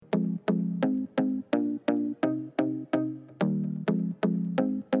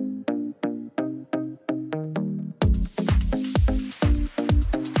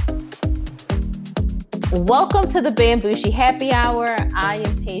Welcome to the Bambushi Happy Hour. I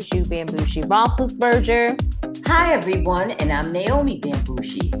am Peju Bambushi Roethlisberger. Hi, everyone, and I'm Naomi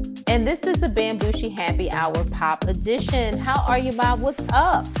Bambushi. And this is the Bambushi Happy Hour Pop Edition. How are you, Bob? What's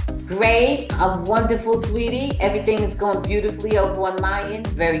up? Great. I'm wonderful, sweetie. Everything is going beautifully over on my end.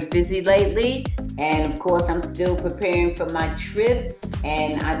 Very busy lately. And of course, I'm still preparing for my trip.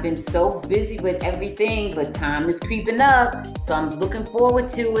 And I've been so busy with everything, but time is creeping up. So I'm looking forward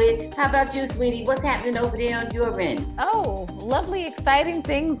to it. How about you, sweetie? What's happening over there on your end? Oh, lovely, exciting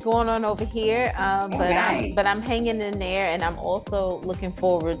things going on over here. But I'm hanging in there, and I'm also looking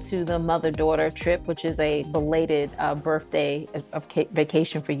forward to the mother-daughter trip, which is a belated birthday of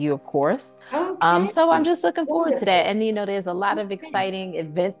vacation for you, of course. Okay. So I'm just looking forward to that. And there's a lot of exciting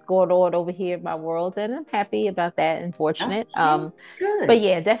events going on over here in my world, and I'm happy about that and fortunate. Okay. Good. But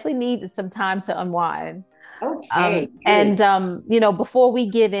yeah, definitely need some time to unwind. Okay. And before we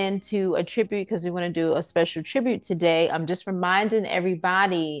get into a tribute, because we want to do a special tribute today, I'm just reminding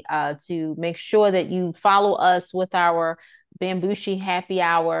everybody to make sure that you follow us with our Bambushi Happy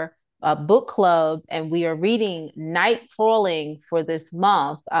Hour book club, and we are reading Night Crawling for this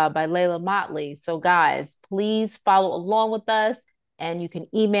month by Layla Motley. So guys, please follow along with us, and you can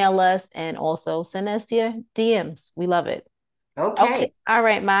email us and also send us your DMs. We love it. Okay. All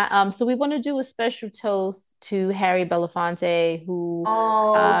right, so we want to do a special toast to Harry Belafonte, who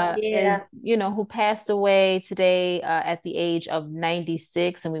Yeah. who passed away today at the age of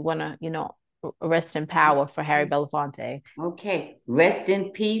 96, and we want to, rest in power for Harry Belafonte. Okay. Rest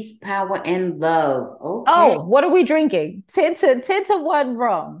in peace, power, and love. Okay. Oh, what are we drinking? 10 to 1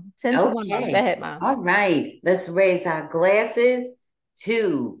 rum. 10 to 1 rum. Go Okay. ahead, Mom. All right. Let's raise our glasses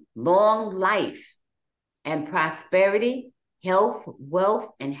to long life and prosperity, health,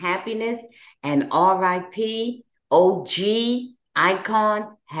 wealth, and happiness, and RIP, OG,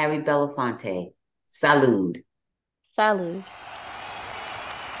 icon, Harry Belafonte. Salud. Salud.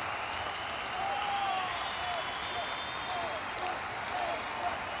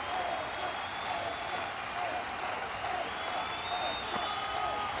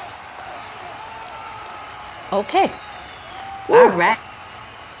 Okay. All right.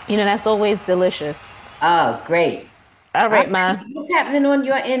 That's always delicious. Oh, great. All right, Ma. What's happening on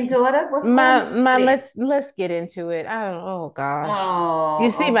your end, daughter? What's going on Ma, there? let's get into it. I don't, oh gosh.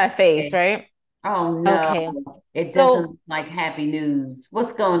 You see Oh, my face, okay. right? Oh, no. Okay. It doesn't So look like happy news.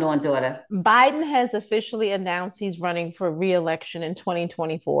 What's going on, daughter? Biden has officially announced he's running for re-election in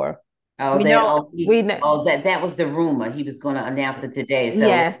 2024. Oh, We that know, oh we he know, oh that was the rumor. He was going to announce it today. So it's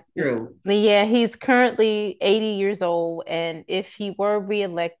yes. true. Yeah, he's currently 80 years old, and if he were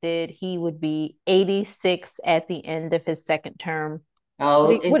re-elected, he would be 86 at the end of his second term. Oh,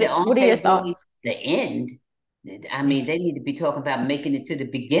 is it What aren't are your they really thoughts? the end? I mean, they need to be talking about making it to the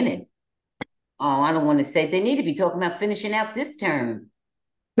beginning. Oh, I don't want to say they need to be talking about finishing out this term.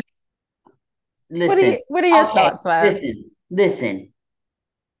 Listen, What are your okay, thoughts, man? listen,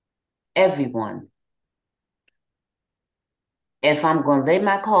 everyone. If I'm going to lay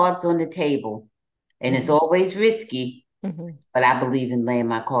my cards on the table, and it's always risky, Mm-hmm. but I believe in laying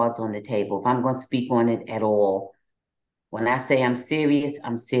my cards on the table. If I'm going to speak on it at all, when I say I'm serious,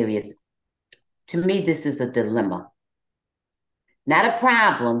 I'm serious. To me, this is a dilemma. Not a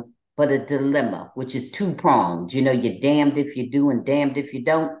problem, but a dilemma, which is two-pronged. You're damned if you do and damned if you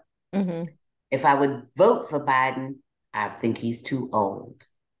don't. Mm-hmm. If I would vote for Biden, I think he's too old.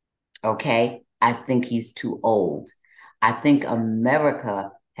 Okay? I think he's too old. I think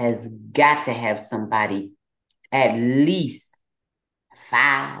America has got to have somebody at least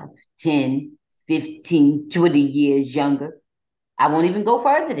 5, 10, 15, 20 years younger. I won't even go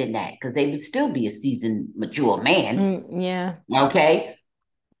further than that because they would still be a seasoned, mature man. Yeah. Okay?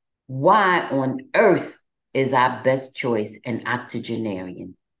 Why on earth is our best choice an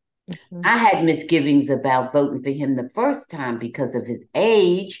octogenarian? Mm-hmm. I had misgivings about voting for him the first time because of his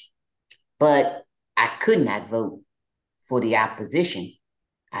age, but I could not vote for the opposition.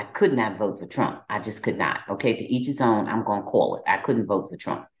 I could not vote for Trump. I just could not. Okay, to each his own, I'm going to call it. I couldn't vote for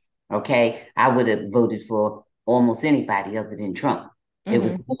Trump. Okay, I would have voted for almost anybody other than Trump. Mm-hmm. It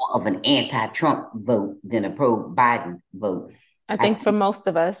was more of an anti-Trump vote than a pro-Biden vote. I think for most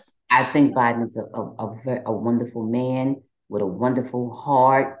of us. I think Biden is a wonderful man with a wonderful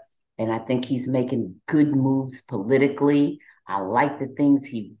heart. And I think he's making good moves politically. I like the things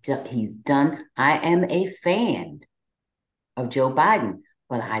he's done. I am a fan of Joe Biden,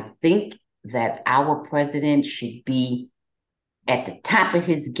 but I think that our president should be at the top of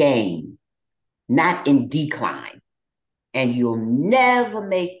his game, not in decline. And you'll never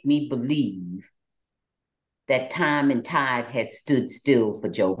make me believe that time and tide has stood still for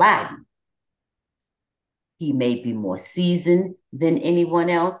Joe Biden. He may be more seasoned than anyone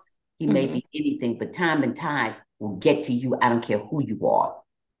else. He may Mm-hmm. be anything, but time and tide will get to you. I don't care who you are.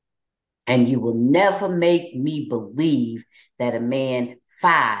 And you will never make me believe that a man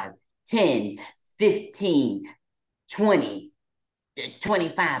 5, 10, 15, 20,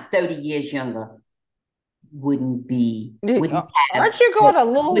 25, 30 years younger Aren't you going a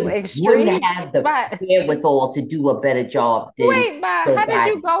little wouldn't extreme? have the But wherewithal to do a better job than wait, Ma, Joe how did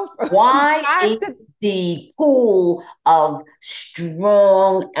you Biden. go from Why five is to the pool of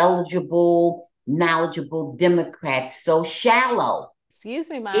strong, eligible, knowledgeable Democrats so shallow? excuse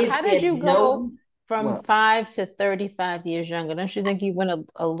me, Ma, Is how did there you go no from what? 5 to 35 years younger? Don't you think you went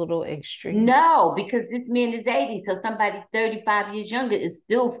a little extreme? No, because this man is 80. So somebody 35 years younger is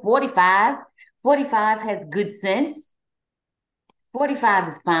still 45. 45 has good sense. 45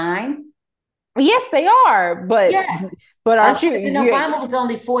 is fine. Yes, they are, Yes. but aren't President you Obama was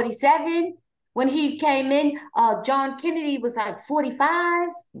only 47 when he came in. John Kennedy was like 45.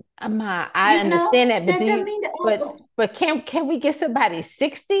 Ma, I You know, understand that, but that do doesn't you mean that. but can we get somebody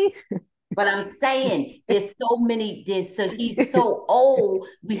 60? But I'm saying there's so many. He's so old.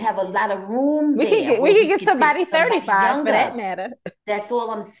 We have a lot of room there We where can we get could pick somebody somebody 35 for that younger. matter. That's all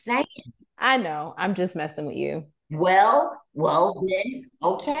I'm saying. I know. I'm just messing with you. Well, then,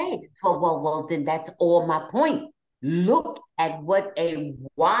 okay. Well, then that's all my point. Look at what a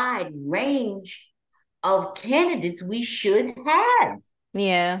wide range of candidates we should have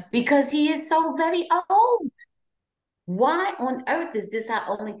Yeah. because he is so very old. Why on earth is this our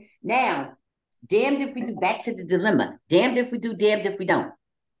only now? Damned if we do, back to the dilemma. Damned if we do, damned if we don't.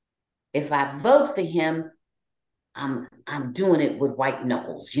 If I vote for him, I'm doing it with white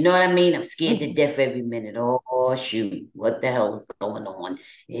knuckles. You know what I mean? I'm scared to death every minute. Oh shoot, what the hell is going on?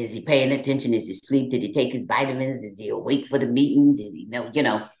 Is he paying attention? Is he asleep? Did he take his vitamins? Is he awake for the meeting? Did he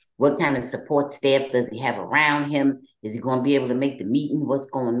know? What kind of support staff does he have around him? Is he going to be able to make the meeting? What's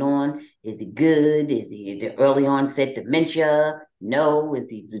going on? Is he good? Is he the early onset dementia? No. Is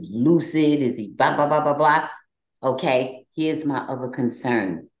he lucid? Is he blah blah blah blah blah? Okay, here's my other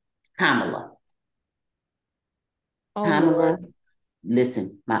concern, Kamala. Oh Kamala, Lord.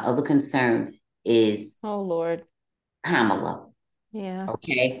 listen, my other concern is Oh Lord. Kamala, Yeah.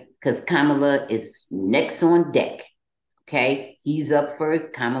 okay? Because Kamala is next on deck, okay? He's up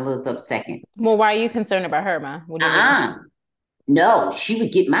first, Kamala's up second. Well, why are you concerned about her, Ma? What do you mean? Uh-uh. No, she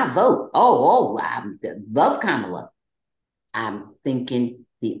would get my vote. I love Kamala. I'm thinking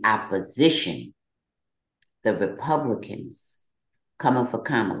the opposition, the Republicans coming for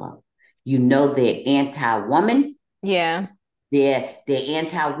Kamala. You know they're anti-woman. Yeah. They're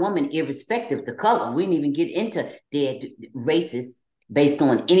anti-woman, irrespective of the color. We didn't even get into their racist based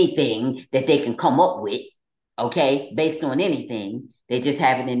on anything that they can come up with. Okay, based on anything, they just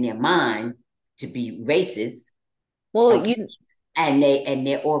have it in their mind to be racist. Well, Okay, and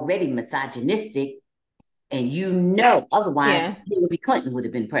they're already misogynistic, and otherwise yeah. Hillary Clinton would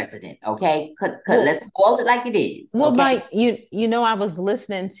have been president. Okay, Well, let's call it like it is. well, Okay, Mike, I was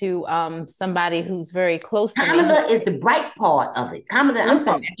listening to somebody who's very close to me. Kamala is the bright part of it. Kamala, I'm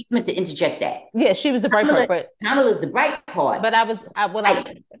sorry, Listen, I just meant to interject that. yeah, she was the bright part, Kamala, Kamala is the bright part. but I was I what I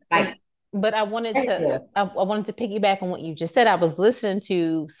Like, like, but I wanted to piggyback on what you just said. I was listening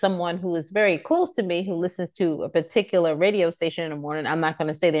to someone who is very close to me who listens to a particular radio station in the morning. I'm not going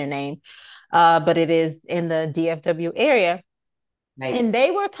to say their name, but it is in the DFW area. like, And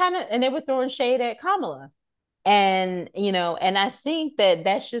they were throwing shade at Kamala. And, and I think that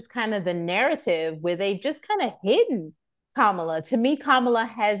that's just kind of the narrative where they've just kind of hidden Kamala. To me, Kamala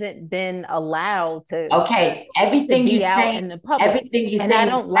hasn't been allowed okay, to be out in the public. everything you're And I saying is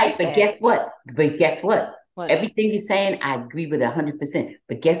don't right, like but that. guess what? But Everything you're saying, I agree with 100%.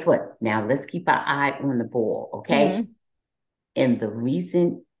 But guess what? Now let's keep our eye on the ball, okay? mm-hmm, In the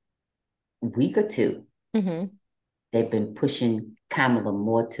recent week or two, mm-hmm. they've been pushing Kamala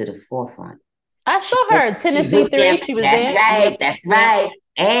more to the forefront. I saw her at She's Tennessee with 3. them. She was That's there. right. Yep. That's Yep. right.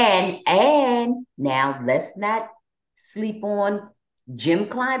 And now let's not sleep on Jim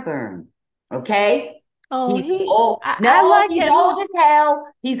Clyburn. Okay. Oh, He's old. I No, like he's him. old as hell.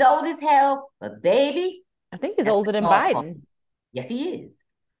 He's old as hell. But baby, I think he's that's older the than godfather. Biden. Yes, he is.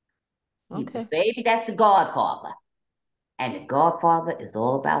 Okay. Baby, that's the godfather. And the godfather is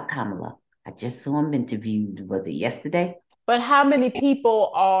all about Kamala. I just saw him interviewed. Was it yesterday? But how many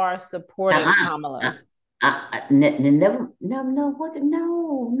people are supporting Uh-uh. Kamala? Never, no, what?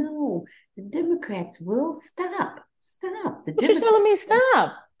 No. The Democrats will stop. Stop. The What you Democrats. telling me?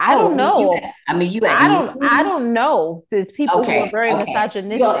 Stop. I Oh, don't know. I mean, you at I Nelly? don't know. There's people who are Okay, very okay. You go,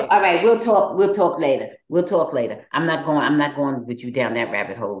 misogynistic. all right, we'll talk later. We'll talk later. I'm not going with you down that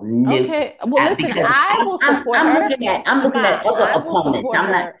rabbit hole. Nope. Okay. Well, listen, Because I will support I'm her. looking at other I will opponents. support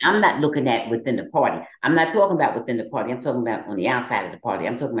her. I'm not looking at within the party. I'm not talking about within the party. I'm talking about on the outside of the party.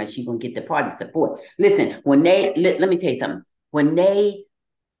 I'm talking about she gonna get the party support. Listen, let me tell you something. When they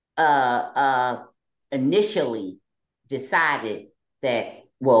initially decided that,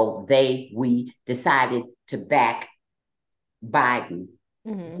 well, we decided to back Biden.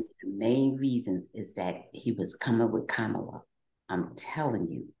 Mhm. The main reasons is that he was coming with Kamala. I'm telling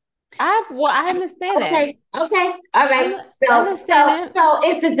you. I understand that. Okay, all right. I understand that. So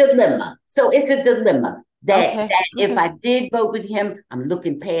it's a dilemma. So it's a dilemma Okay. that if Okay. I did vote with him, I'm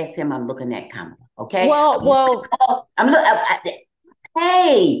looking past him. I'm looking at Kamala. Okay. Well, I'm looking.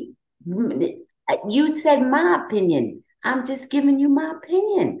 Hey, you said my opinion. I'm just giving you my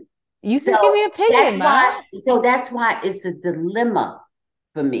opinion. you So can give me opinion, Ma. that's why it's a dilemma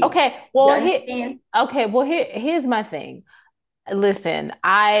for me. Okay. You Well, understand? here's my thing. Listen,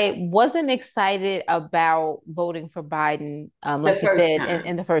 I wasn't excited about voting for Biden, The like you first said, time.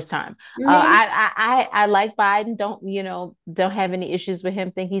 in the first time. Mm-hmm. I like Biden. Don't have any issues with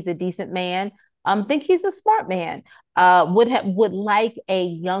him. Think he's a decent man. Think he's a smart man. Would like a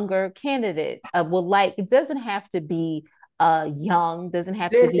younger candidate. Would like it doesn't have to be young. Doesn't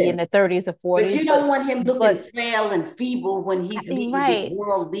have to be in Listen, the 30s or but 40s. you don't want him looking But frail and feeble when he's meeting with right,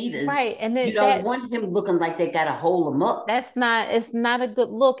 world leaders. right, and You then don't want him looking like they got to hold him up. that's not it's not a good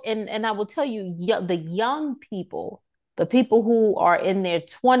look. And I will tell you, the young people, the people who are in their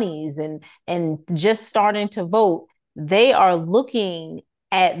 20s and just starting to vote, they are looking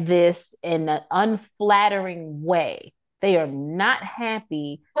at this in an unflattering way. They are not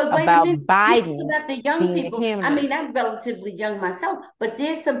happy But wait a about minute, you talk Biden about the young being the people. I candidate. mean, I'm relatively young myself, but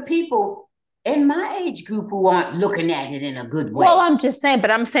there's some people in my age group who aren't looking at it in a good Well, way. I'm just saying,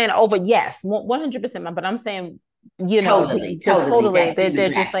 but I'm saying over, yes, 100%, but I'm saying, just Totally. totally, That they're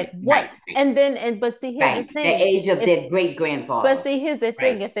just like, demographic. what? Right, And then, but see, here's the right. The thing. age of If, their great but grandfather. see, here's the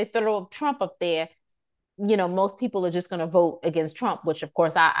thing. Right. If they throw Trump up there, most people are just going to vote against Trump, which of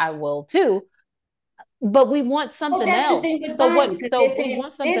course I will too. But we want Well, something that's the else. thing with So Biden, what? because So we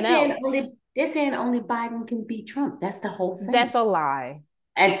want something else. they're saying only Biden can beat Trump. That's the whole thing. That's a lie.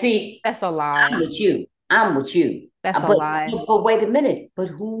 And see, That's a I'm lie. with you. I'm with you. That's a But, lie. wait a minute. But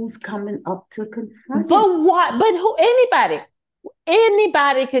who's coming up to confront him? But what? But who?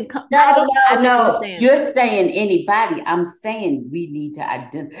 Anybody can come. I don't No. understand. You're saying anybody. I'm saying we need to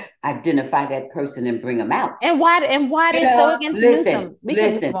identify that person and bring them out. And why You they so know, against Newsom? We can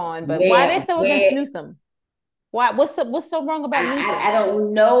move listen. on, but why they so against Newsom? Why? What's so wrong about Newsom? I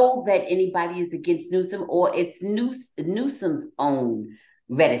don't know that anybody is against Newsom or it's Newsom's own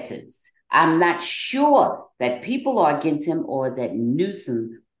reticence. I'm not sure that people are against him or that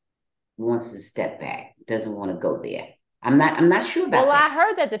Newsom wants to step back, doesn't want to go there. I'm not sure Well, about that. I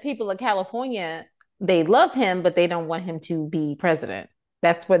heard that the people of California, they love him, but they don't want him to be president.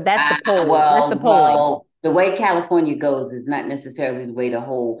 That's the poll. That's the polling. The way California goes is not necessarily the way the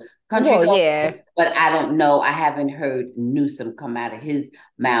whole country Well, goes. yeah, But I don't know. I haven't heard Newsom come out of his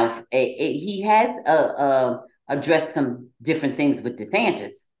mouth. He has addressed some different things with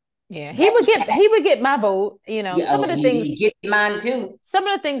DeSantis. yeah. He That would get he would get my vote. yeah, Some of the things he get mine too. some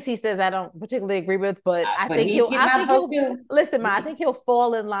of the things he says I don't particularly agree with, but But he get I my think vote he'll too. listen, I think he'll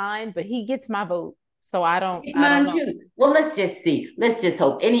fall in line, but he gets my vote. So It's I don't mine know. too. Well, let's just see. Let's just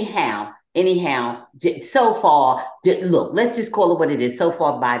hope. Anyhow, so far, look, let's just call it what it is. So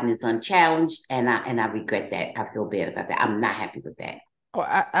far, Biden is unchallenged, and I regret that. I feel bad about that. I'm not happy with that. Oh,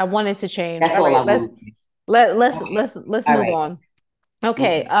 I wanted to change. That's All all I right, want to say. Okay. let's All move right. on.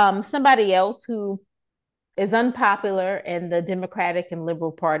 Okay, Okay. somebody else who is unpopular in the Democratic and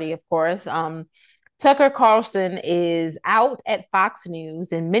Liberal Party, of course. Tucker Carlson is out at Fox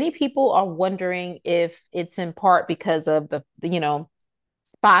News, and many people are wondering if it's in part because of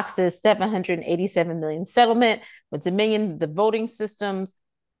Fox's 787 million settlement with Dominion, the voting systems.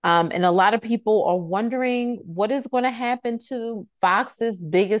 And a lot of people are wondering what is going to happen to Fox's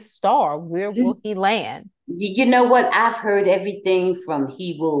biggest star. Where will he land? You know what? I've heard everything from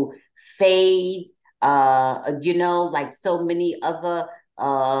he will fade, like so many other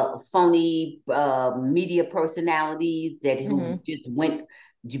phony media personalities that who Mm-hmm.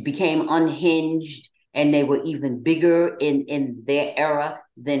 just became unhinged and they were even bigger in their era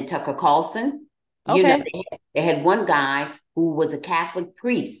than Tucker Carlson. Okay. They had one guy who was a Catholic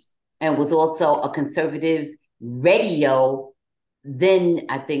priest and was also a conservative radio, then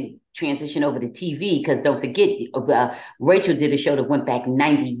I think transition over to TV, because don't forget, Rachel did a show that went back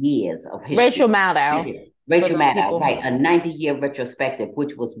 90 years of history. Rachel Maddow, for Rachel the Maddow, people. right? A 90-year retrospective,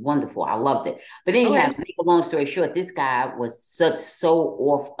 which was wonderful. I loved it. But anyhow, Okay. to make a long story short, this guy was so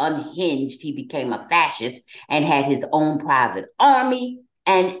off, unhinged. He became a fascist and had his own private army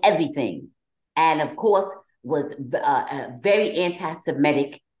and everything. And of course, was very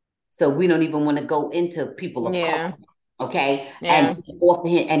anti-Semitic. So we don't even want to go into people of color, Yeah. okay? And Yeah. just off the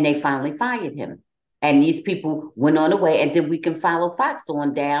him, and they finally fired him. And these people went on away, and then we can follow Fox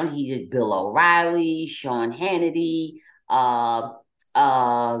on down. He did Bill O'Reilly, Sean Hannity, uh,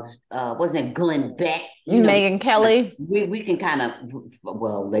 wasn't it Glenn Beck? You know, Megyn Kelly. we can kind of,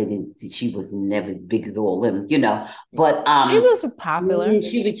 well, lady, she was never as big as all of them, you know, but She was popular.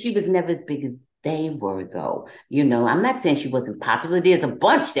 she was never as big as they were, though. You know, I'm not saying she wasn't popular. There's a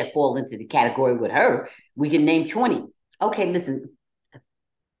bunch that fall into the category with her. We can name 20. Okay, listen,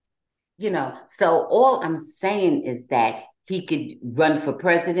 you know, so all I'm saying is that he could run for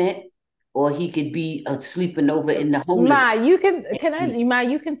president, or he could be sleeping over in the homeless. Ma, you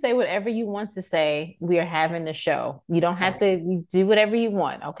can say whatever you want to say. We are having the show. You don't have to do whatever you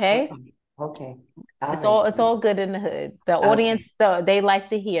want, okay? Okay. Okay. All It's right. all good in the hood. The Okay. audience, they like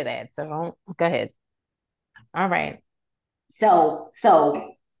to hear that. So don't go ahead. All right. So, so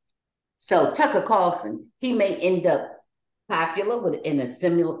Tucker Carlson, he may end up popular with in a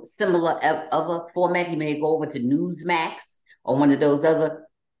similar other format. He may go over to Newsmax or one of those other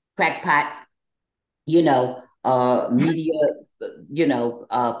crackpot, media,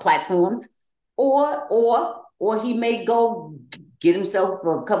 platforms, or he may go get himself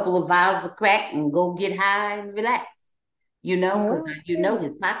a couple of vials of crack and go get high and relax, because Well,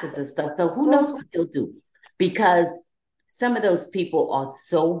 his pockets and stuff. So who knows well, what he'll do? Because some of those people are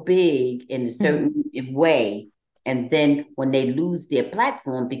so big in a mhm. certain way, and then when they lose their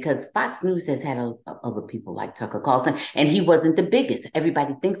platform, because Fox News has had other people like Tucker Carlson, and he wasn't the biggest.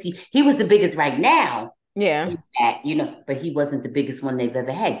 Everybody thinks he was the biggest right now, Yeah. but he wasn't the biggest one they've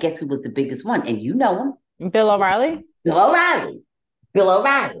ever had. Guess who was the biggest one? And you know him, Bill O'Reilly. Bill O'Reilly. Bill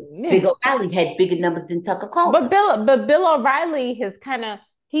O'Reilly. Yeah. Big O'Reilly had bigger numbers than Tucker Carlson. But Bill O'Reilly has kind of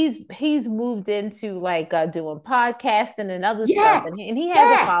he's moved into like doing podcasting and other stuff, Yes, and he has a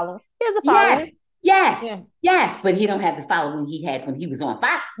yes, following. He has a yes, following. yes, Yeah. yes. But he don't have the following he had when he was on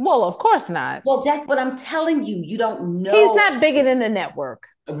Fox. Well, of course not. Well, that's what I'm telling you. You don't He's know. not bigger than the network.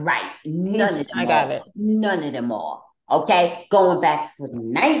 Right. None of I them got are. it. None of them are. Okay. Going back for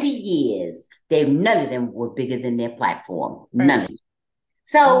 90 years, none of them were bigger than their platform. None Right. of them.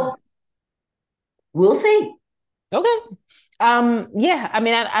 So we'll see. Okay. Yeah, I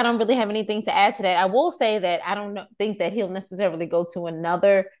mean, I don't really have anything to add to that. I will say that I don't think that he'll necessarily go to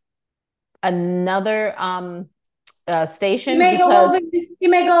another He station may go because over, he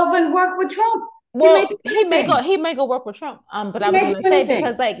may go over and work with Trump. He may do well, anything. he may go work with Trump. But He I was may gonna do say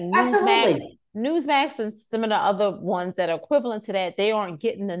because anything. like Absolutely. Newsmax and some of the other ones that are equivalent to that, they aren't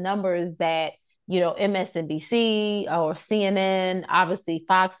getting the numbers that, MSNBC or CNN, obviously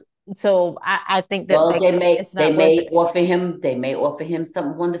Fox. So I think that Well, like it's they not worth may it. offer him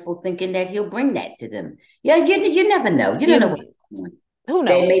something wonderful, thinking that he'll bring that to them. Yeah, you never know. You don't know You what's going on. who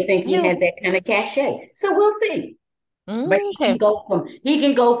They knows? may think he has You that kind of cachet. So we'll see. But okay. he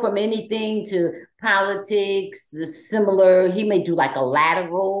can go from anything to politics, similar. He may do like a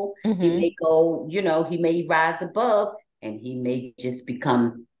lateral. He Mm-hmm. may go, he may rise above, and he may just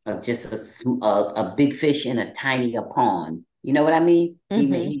become just a big fish in a tinier pond. You know what I mean?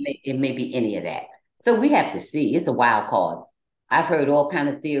 Mm-hmm. It may be any of that. So we have to see. It's a wild card. I've heard all kind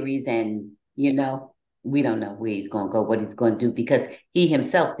of theories, and we don't know where he's going to go, what he's going to do, because he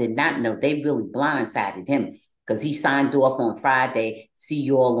himself did not know. They really blindsided him, because he signed off on Friday. See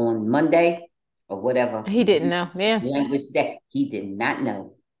you all on Monday, or whatever He didn't know. Yeah. language that he did not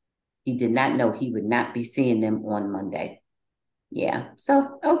know. He did not know he would not be seeing them on Monday. Yeah.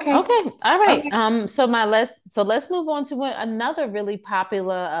 So okay. Okay. All right. Okay. Let's move on to another really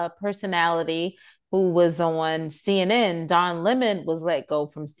popular personality who was on CNN. Don Lemon was let go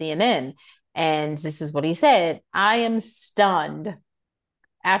from CNN. And this is what he said. I am stunned.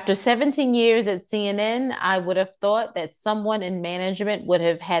 After 17 years at CNN, I would have thought that someone in management would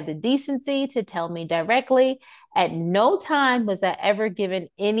have had the decency to tell me directly. At no time was I ever given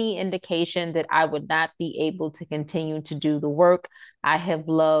any indication that I would not be able to continue to do the work I have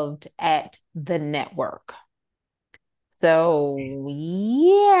loved at the network. So,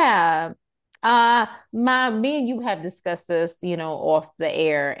 yeah. Me and you have discussed this, off the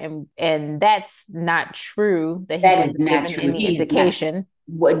air, and that's not true that he That wasn't is not given true. any He's not. indication.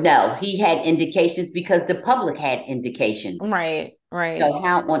 Well, no, he had indications because the public had indications. Right, right. So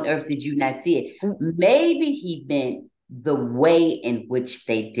how on earth did you not see it? Maybe he meant the way in which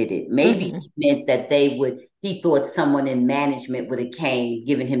they did it. Maybe Mm-hmm. he meant that they would, he thought someone in management would have came,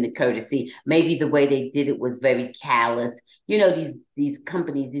 given him the courtesy. Maybe the way they did it was very callous. You know, these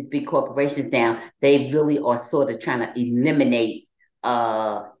companies, these big corporations now, they really are sort of trying to eliminate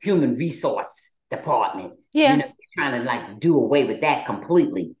human resource department. You Yeah, know, trying to like do away with that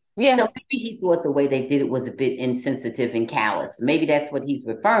completely. So yeah. maybe he thought the way they did it was a bit insensitive and callous. Maybe that's what he's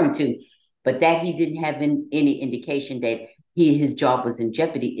referring to. But that he didn't have any indication that his job was in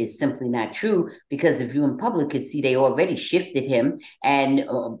jeopardy is simply not true. Because if you in public could see, they already shifted him. And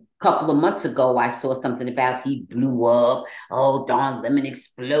a couple of months ago, I saw something about he blew up. Oh, Don Lemon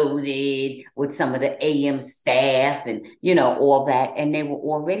exploded with some of the AM staff and, you know, all that. And they were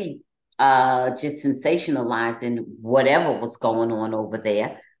already just sensationalizing whatever was going on over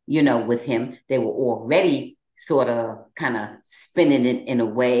there, you know, with him. They were already sort of kind of spinning it in a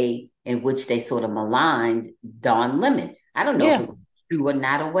way in which they sort of maligned Don Lemon. I don't know if Yeah. it was true or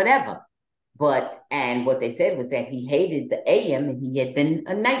not or whatever. But, and what they said was that he hated the AM and he had been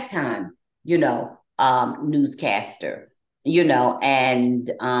a nighttime, you know, newscaster, you know,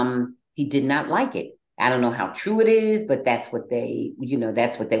 and he did not like it. I don't know how true it is, but that's what they, you know,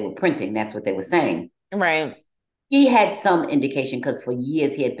 that's what they were printing. That's what they were saying. Right. He had some indication because for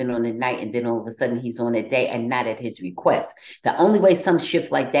years he had been on at night and then all of a sudden he's on at day and not at his request. The only way some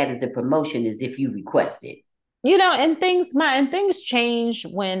shift like that is a promotion is if you request it. You know, and things change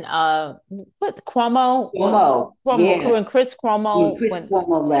when what Cuomo Cuomo, Cuomo yeah. when Chris When Cuomo Chris when Cuomo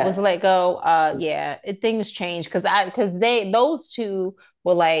was left, let go, yeah, things change because they those two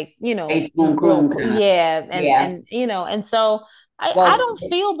were like, you know, Ace Boon real Coon kind. yeah, Yeah. and you know, and so I Well, don't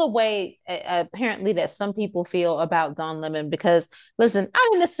feel the way apparently that some people feel about Don Lemon because listen, I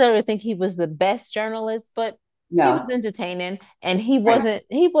didn't necessarily think he was the best journalist, but he was no, entertaining and right.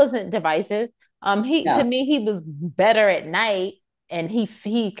 he wasn't divisive. He to No. me he was better at night, and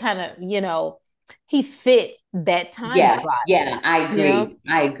he kind of he fit that time Yeah, slot. yeah, I You know, agree.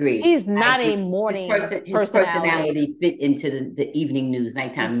 I agree. he's I not a agree. morning His personality, personality fit into the evening news,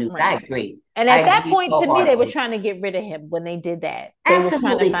 nighttime news. I right? agree. And I at that agree point, to me, they were wholeheartedly. trying to get rid of him when they did that. They were trying to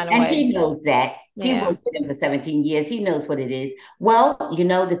Absolutely. find a And way. he knows that. He Yeah. worked with him for 17 years. He knows what it is. Well, you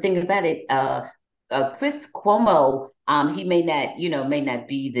know, the thing about it, Chris Cuomo, he may not, you know, may not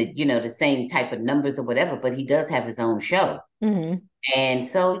be the, you know, the same type of numbers or whatever, but he does have his own show. Hmm. And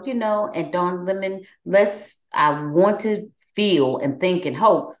so, you know, and Don Lemon, I want to feel and think and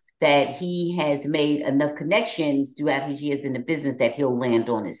hope that he has made enough connections throughout his years in the business that he'll land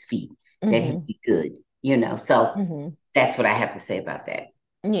on his feet, that he'll Hmm. be good, you know. So Hmm. that's what I have to say about that.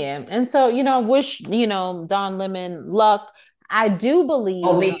 Yeah. And so, I wish, Don Lemon luck. I do Oh,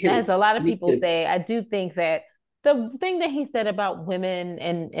 believe, me as too. a lot of Me people too. say, I do think that the thing that he said about women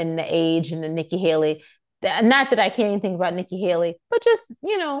and the age and the Nikki Haley, not that I can't even think about Nikki Haley, but just,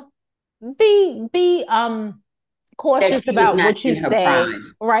 be That cautious she was about not what you in her say.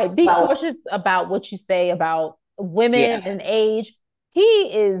 prime. Right. Be Well, cautious about what you say about women yeah, and age. He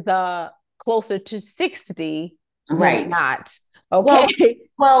is closer to 60 than right. not. Well, Okay.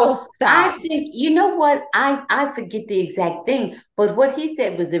 So I stop. think you know what I forget the exact thing, but what he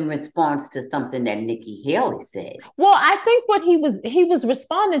said was in response to something that Nikki Haley said. Well, I think what he was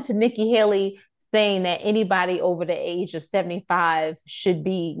responding to Nikki Haley saying that anybody over the age of 75 should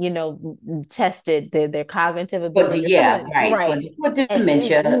be, tested their cognitive But ability or yeah, something, right. right. For And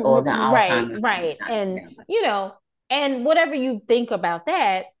dementia or the right, Alzheimer's. right. And Yeah. and whatever you think about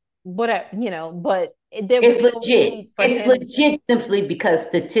that, but there was It's no legit. need for It's him, legit simply because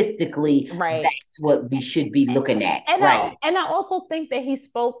statistically right. that's what we should be looking at. And I Right. and I also think that he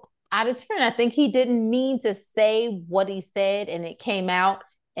spoke out of turn. I think he didn't mean to say what he said, and it came out,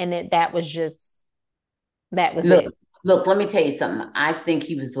 and that was Look, it. look, let me tell you something. I think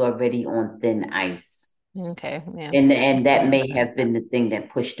he was already on thin ice. Okay, yeah, And that okay, may have been the thing that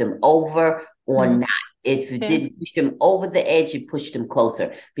pushed him over or mm, not. If it yeah. didn't push him over the edge, it pushed him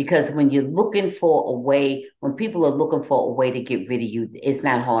closer. Because when you're looking for a way, when people are looking for a way to get rid of you, it's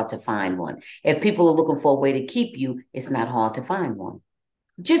not hard to find one. If people are looking for a way to keep you, it's not hard to find one.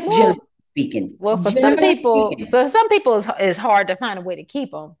 Just generally Well, speaking. for some Generally people, speaking. so some people is hard to find a way to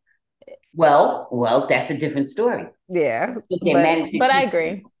keep them. Well, that's a different story. Yeah, But they but managed to but I keep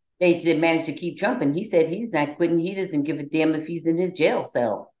agree. they managed to keep Trump, and he said he's not quitting. He doesn't give a damn if he's in his jail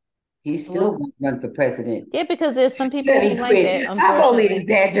cell. He's still Well, going to run for president. yeah, because there's some people Let who me don't like quit. that, I'm only unfortunately.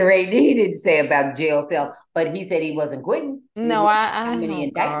 exaggerating. He didn't say about jail cell, but he said he wasn't quitting. No, How many oh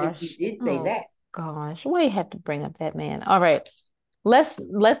indictments? He gosh, did say oh that. gosh, why you have to bring up that man? All right. let's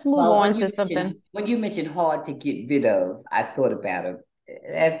move Well, on to something. when you mentioned hard to get rid of, I thought about it.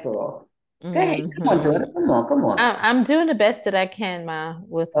 That's all. Go ahead. Come on, Hmm. daughter. Come on. Come on. I'm doing the best that I can, Ma,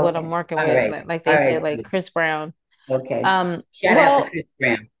 with what I'm Okay. working All with. right. Like All they say, right, like sweet. Chris Brown. Okay. Shout out to Well, Chris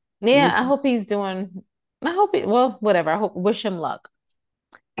Brown. yeah, Mhm. I hope he's doing. I hope he. Well, whatever. I hope. Wish him luck.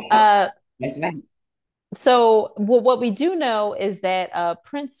 Uh, That's right. so what we do know is that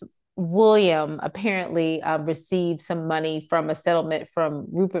Prince William apparently received some money from a settlement from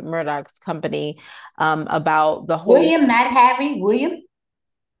Rupert Murdoch's company about the whole William, not Harry. William.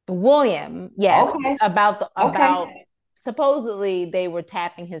 William, yes, Okay. Okay. about supposedly they were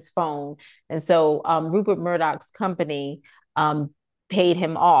tapping his phone, and so Rupert Murdoch's company um, paid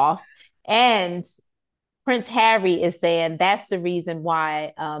him off, and Prince Harry is saying that's the reason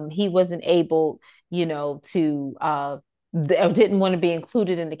why he wasn't able, to or didn't want to be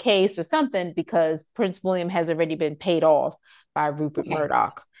included in the case or something because Prince William has already been paid off by Rupert Okay.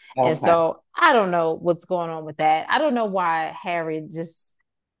 Murdoch. And Okay. so I don't know what's going on with that. I don't know why Harry just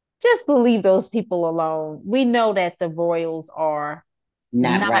leave those people alone. We know that the royals are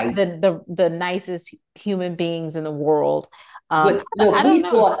Not not right. the nicest human beings in the world. But I look, we don't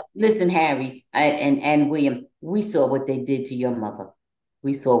know. saw, listen, Harry and William, we saw what they did to your mother.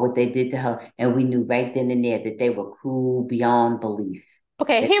 We saw what they did to her, and we knew right then and there that they were cruel beyond belief.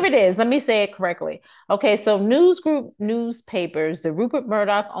 Okay, They, here it is. Let me say it correctly. Okay, so News Group newspapers, the Rupert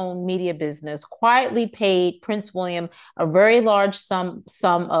Murdoch owned media business, quietly paid Prince William a very large sum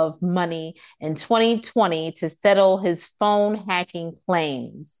of money in 2020 to settle his phone hacking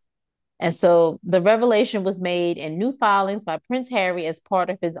claims. And so the revelation was made in new filings by Prince Harry as part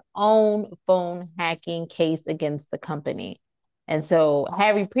of his own phone hacking case against the company. And so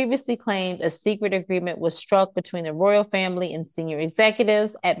Harry previously claimed a secret agreement was struck between the royal family and senior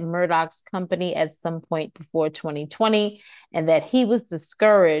executives at Murdoch's company at some point before 2020, and that he was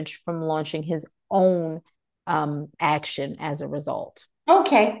discouraged from launching his own action as a result.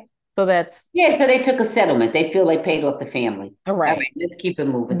 okay. So that's Yeah, so they took a settlement. They feel they paid off the family. all All right. right, let's keep it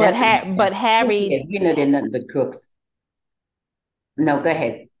moving. But That's enough. But Who Harry cares? We know they're nothing but crooks. No, go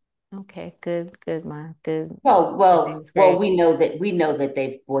ahead. Okay, good, good, ma. Good. Well, Everything's great. we know that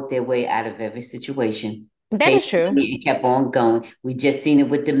they've fought their way out of every situation, That paid is true. money and kept on going. We just seen it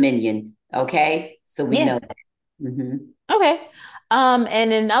with Dominion. Okay, so we Yeah. know that. Hmm. Okay.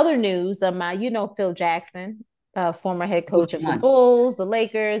 And in other news, Phil Jackson, former head coach Which of the one? Bulls, the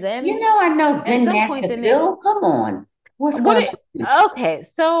Lakers, You and know, I know at Zen some point Master the Knicks. Phil. Come on, what's What going it, on? okay,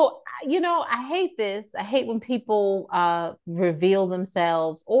 so I hate this. I hate when people reveal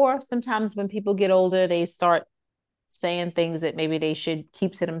themselves, or sometimes when people get older, they start saying things that maybe they should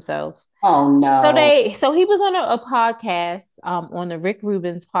keep to themselves. Oh no. So he was on a podcast, on the Rick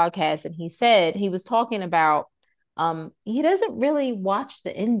Rubin's podcast, and he said he was talking about he doesn't really watch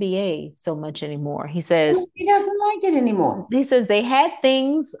the NBA so much anymore. He doesn't like it anymore. He says they had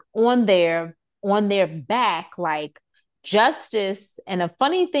things on their back like justice, and a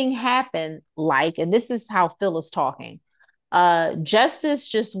funny thing happened, like, and this is how Phil is talking. Justice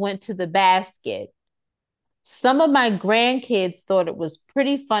just went to the basket. Some of my grandkids thought it was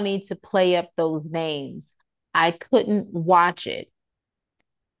pretty funny to play up those names. I couldn't watch it.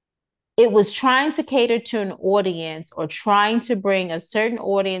 It was trying to cater to an audience or trying to bring a certain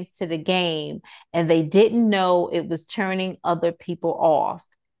audience to the game, and they didn't know it was turning other people off.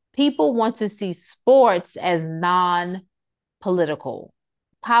 People want to see sports as non political.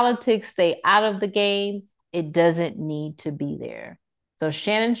 Politics stay out of the game. It doesn't need to be there. So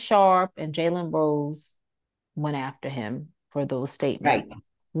Shannon Sharp and Jalen Rose went after him for those Right, statements.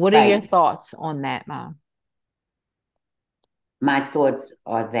 What are your right. thoughts on that, Mom? My thoughts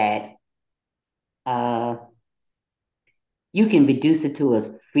are that uh, you can reduce it to a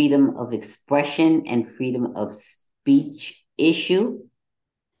freedom of expression and freedom of speech issue.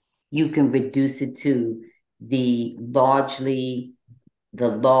 You can reduce it to the largely the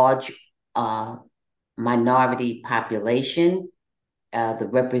large uh, minority population, the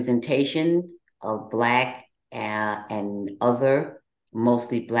representation of Black and other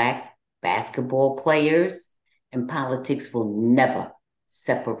mostly Black basketball players, and politics will never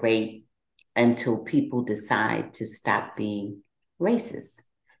separate until people decide to stop being racist.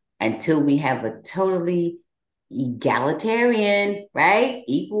 Until we have a totally egalitarian, right?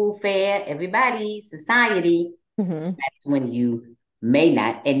 Equal, fair, everybody, society, Mm-hmm. that's when you may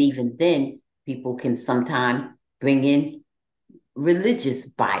not. And even then, people can sometimes bring in religious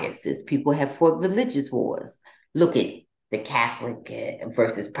biases. People have fought religious wars. Look at the Catholic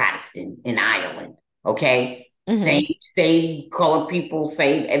versus Protestant in Ireland. Okay, Mm-hmm. same color people,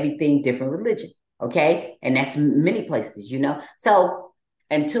 same everything, different religion. Okay. And that's many places, you know. So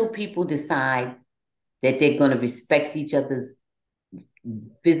until people decide that they're going to respect each other's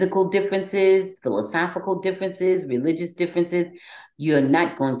physical differences, philosophical differences, religious differences, you're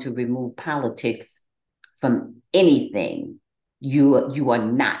not going to remove politics from anything. You are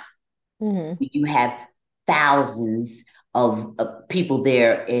not. Mm-hmm. You have thousands of people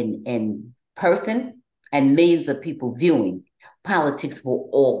there in person and millions of people viewing. Politics will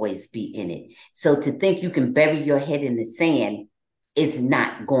always be in it. So to think you can bury your head in the sand is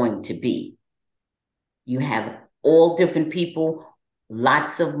not going to be. You have all different people,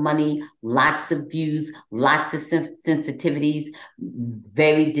 lots of money, lots of views, lots of sensitivities,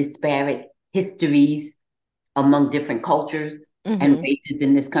 very disparate histories among different cultures and Mm-hmm. races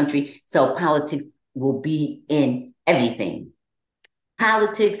in this country. So politics will be in everything.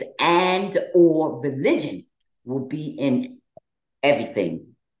 Politics and or religion will be in everything.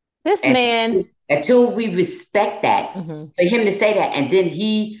 This And man, until we respect that, mm-hmm. for him to say that, and then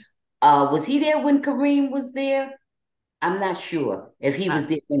he was he there when Kareem was there? I'm not sure if he I, was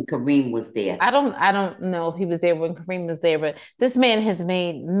there when Kareem was there. I don't know if he was there when Kareem was there, but this man has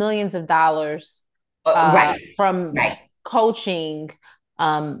made millions of dollars Right, from right. coaching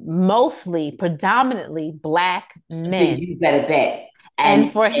mostly predominantly black men. You better bet. And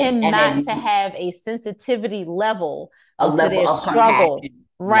And for him and not to then have a sensitivity level a to level their of struggle, compassion.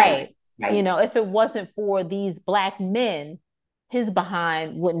 Right, right? You right. know, if it wasn't for these black men, his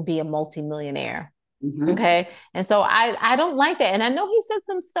behind wouldn't be a multimillionaire. Mm-hmm. Okay. And so I don't like that. And I know he said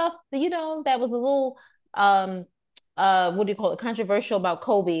some stuff, you know, that was a little um what do you call it, controversial about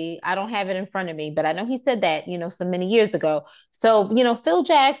Kobe. I don't have it in front of me, but I know he said that, you know, so many years ago. So, you know, Phil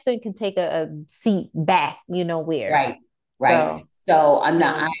Jackson can take a seat back, you know where. Right, right. So, So I'm you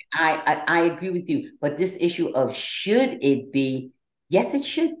not. know, I agree with you. But this issue of should it be? Yes, it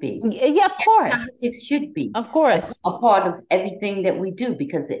should be. yeah, of course. Politics should be Of course. a part of everything that we do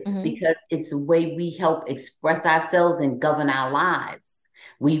Hmm. because it's the way we help express ourselves and govern our lives.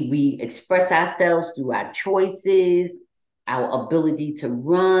 We express ourselves through our choices, our ability to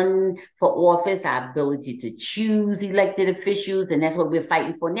run for office, our ability to choose elected officials, and that's what we're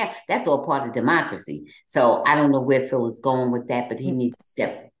fighting for now. That's all part of democracy. So I don't know where Phil is going with that, but he needs to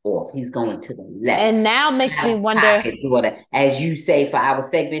step off. He's going to the left. And now makes Out me of wonder pocket, daughter. As you say for our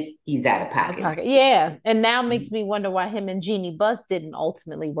segment, he's out of out of pocket. pocket. Yeah. And now makes me wonder why him and Jeannie Buss didn't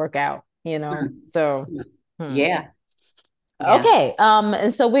ultimately work out, you know. Mm, So mm. hmm. Yeah, yeah. Okay.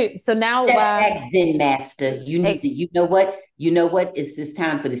 And so now Step back, Zen master. You need it, to, you know what? You know what? It's this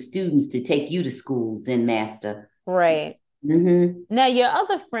time for the students to take you to school, Zen master. right. Mm-hmm. Now your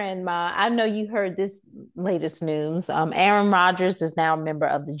other friend, Ma, I know you heard this latest news. Aaron Rodgers is now a member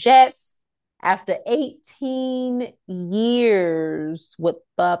of the Jets after 18 years with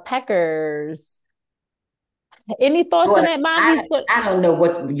the Packers. Any thoughts on Daughter, that, Ma? He's I, put I don't know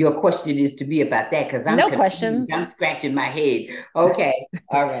what your question is to be about that because I'm no confused. questions. I'm scratching my head. Okay,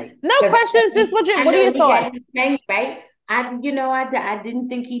 all right. No Because questions. Just I what are know your he got thoughts? his bank, right? I didn't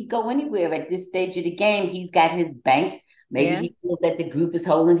think he'd go anywhere at this stage of the game. He's got his bank. Maybe Yeah. he feels that the group is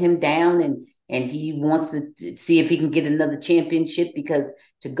holding him down and he wants to see if he can get another championship because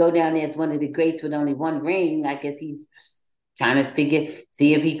to go down there as one of the greats with only one ring, I guess he's trying to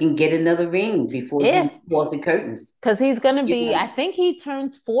see if he can get another ring before Yeah. he pulls the curtains. Because he's gonna You be, I know? think he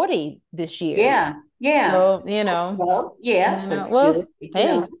turns 40 this year. Yeah, yeah. So, Well, yeah, but well, still,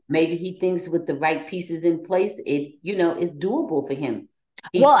 hey. maybe he thinks with the right pieces in place, it's doable for him.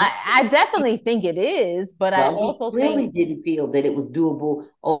 Well, He I definitely think it is, but I well, he also clearly think, didn't feel that it was doable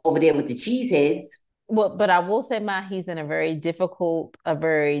over there with the cheeseheads. well, but I will say, Ma, he's in a very difficult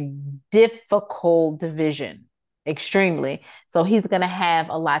division, extremely. So he's going to have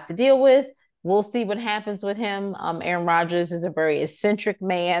a lot to deal with. We'll see what happens with him. Aaron Rodgers is a very eccentric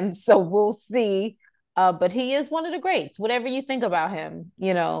man, so we'll see. But he is one of the greats. Whatever you think about him,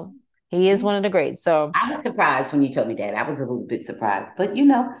 you know, he is one of the greats. So, I was surprised when you told me that. I was a little bit surprised, but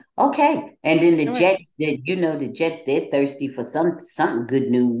okay. And then the all right. Jets, the Jets, they're thirsty for something good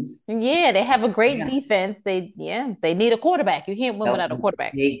news. Yeah, they have a great Yeah. defense. They need a quarterback. You can't win So without a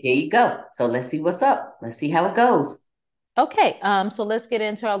quarterback. there you go. So let's see what's up. Let's see how it goes. Okay, so let's get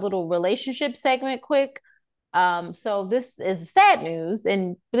into our little relationship segment quick. So this is sad news,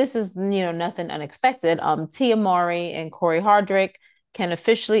 and this is nothing unexpected. Tia Mowry and Corey Hardrick can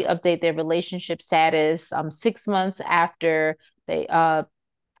officially update their relationship status 6 months after they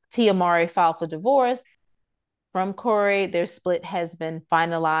Tia Mowry filed for divorce from Corey. Their split has been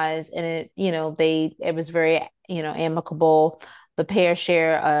finalized, and it was very amicable. The pair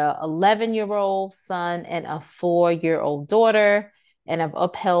share a 11-year-old son and a 4-year-old daughter. and have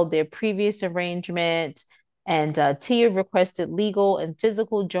upheld their previous arrangement. And Tia requested legal and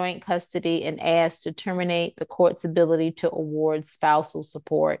physical joint custody and asked to terminate the court's ability to award spousal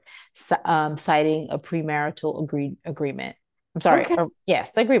support, citing a premarital agreement. I'm sorry. Okay.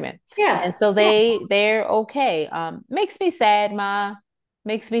 Yes, agreement. And Yeah. so Yeah. they're okay. Makes me sad, Ma.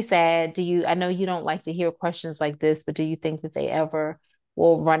 Makes me sad. I know you don't like to hear questions like this, but do you think that they ever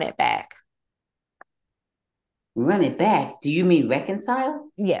will run it back? Run it back. Do you mean reconcile?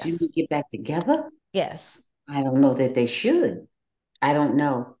 Do you mean Yes. get back together? Yes. I don't know that they should. I don't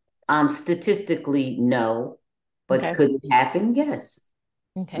know. Statistically, no. But Okay. could it happen? Yes.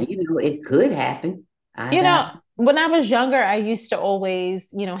 Okay. You know, it could happen. You know, when I was younger, I used to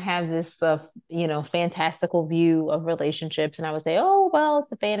always, have this, fantastical view of relationships, and I would say, "Oh, well,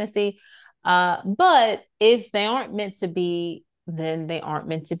 it's a fantasy." But if they aren't meant to be, then they aren't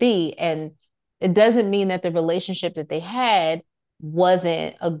meant to be, and it doesn't mean that the relationship that they had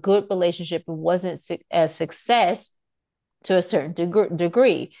wasn't a good relationship. It wasn't a success to a certain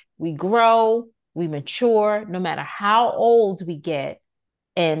degree. We grow, we mature, no matter how old we get,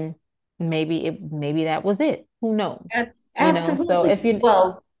 and maybe that was it. Who knows? So Absolutely.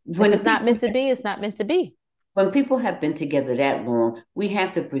 Well, if when it's not people meant to be, it's not meant to be. when people have been together that long, we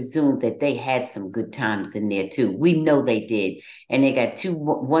have to presume that they had some good times in there too. We know they did. And they got two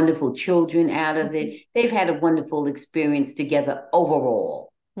wonderful children out of Mhm. it. They've had a wonderful experience together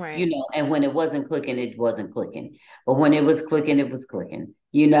overall, Right. and when it wasn't clicking, it wasn't clicking. But when it was clicking, it was clicking,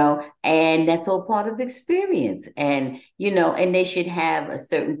 and that's all part of experience. And they should have a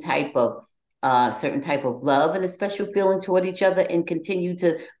certain type of love and a special feeling toward each other and continue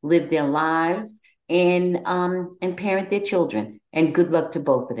to live their lives and parent their children. And good luck to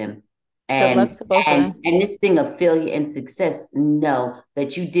both of them. Good luck And to both of and them. and this thing of failure and success, know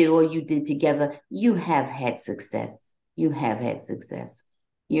that you did all you did together. You have had success. You have had success.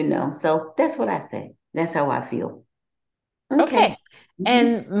 So that's what I say. That's how I feel. Okay. Okay.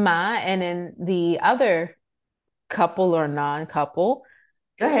 Mhm. And in the other couple or non-couple,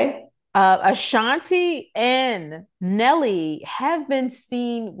 Go ahead. Ashanti and Nelly have been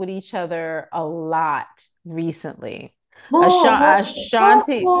seen with each other a lot recently. Oh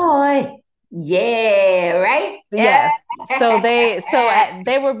Ashanti, boy. Yeah, right? yes.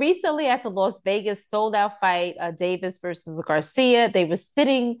 They were recently at the Las Vegas sold out fight, Davis versus Garcia. They were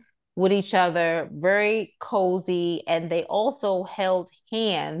sitting with each other, very cozy, and they also held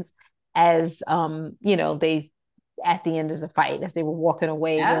hands as they at the end of the fight as they were walking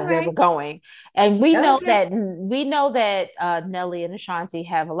away All where they right. were going. And Okay. we know that Nelly and Ashanti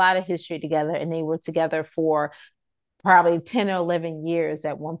have a lot of history together, and they were together for probably 10 or 11 years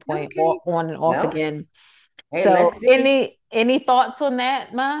at one point, or Okay. on and off Well, again. hey, So let's see. any thoughts on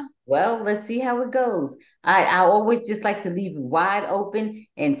that, Ma? Well, let's see how it goes. I always just like to leave it wide open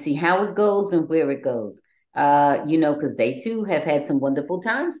and see how it goes and where it goes. Because they too have had some wonderful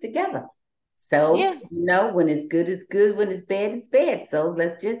times together. So, Yeah, when it's good, it's good. When it's bad, it's bad. So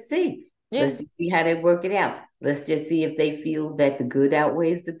let's just see. yeah. Let's just see how they work it out. Let's just see if they feel that the good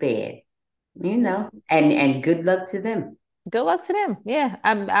outweighs the bad. And good luck to them. Good luck to them. Yeah,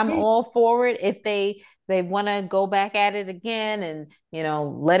 I'm Yeah, all for it. If they want to go back at it again and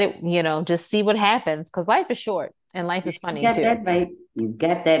let it just see what happens because life is short and life is you funny got too. that right. You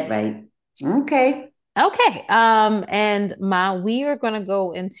got that right. Okay. Okay. And we are going to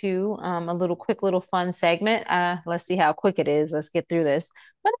go into a little quick little fun segment. Let's see how quick it is. Let's get through this,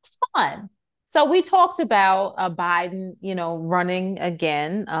 but it's fun. So we talked about Biden, running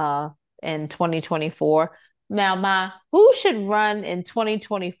again in 2024. Now, who should run in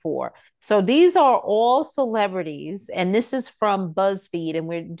 2024? So these are all celebrities, and this is from BuzzFeed, and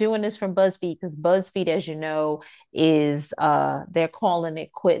we're doing this from BuzzFeed because BuzzFeed, as you know, is they're calling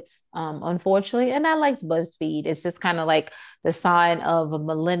it quits, unfortunately. And I liked BuzzFeed. It's just kind of like the sign of a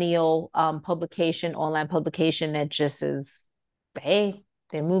millennial publication, online publication that just is, hey,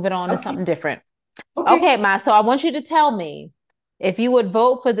 they're moving on to Okay. something different. Okay. Okay, Ma. So I want you to tell me if you would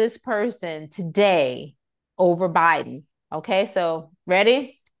vote for this person today over Biden. Okay, so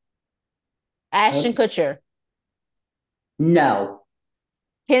ready? Ashton Okay. Kutcher, No.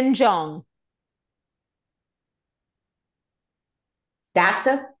 Kim Jong,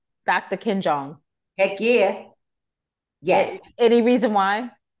 Doctor? Dr. Kim Jong. Heck yeah. Yes. Any reason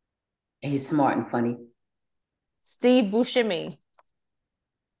why? He's smart and funny. Steve Buscemi.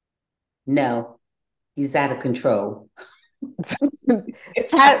 No. He's out of control.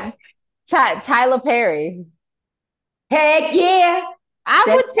 Ty, Tyler Perry. Heck yeah. I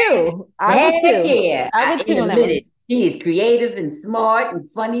That, would too. I would heck too. yeah. I would In too a on that one. minute. He is creative and smart and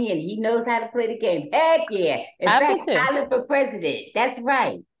funny, and he knows how to play the game. Heck yeah. In I would fact, too. Tyler for president. That's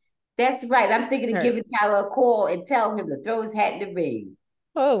right. That's right. I'm thinking of Right. giving Tyler a call and tell him to throw his hat in the ring.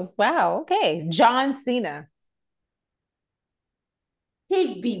 Oh, wow. Okay. John Cena,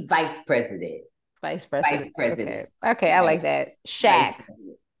 He'd be vice president. vice Vice president. Okay. president. Okay. I Right. like that. Vice Shaq.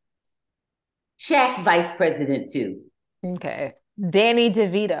 president. Shaq, vice president too. Okay. Danny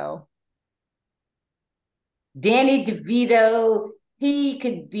DeVito. Danny DeVito, he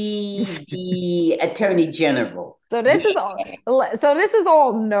could be the attorney general. So this is all. Yeah. So this is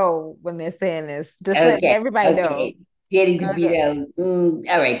all no when they're saying this. Just letting Okay. everybody know. Okay. Danny Okay. DeVito.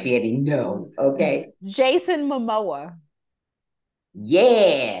 All right, Danny. No. Okay. Jason Momoa.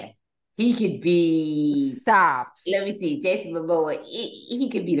 Yeah. He could be, Stop. let me see, Jason Momoa, he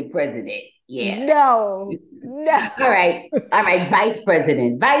could be the president. Yeah. No. No. All right. All right. Vice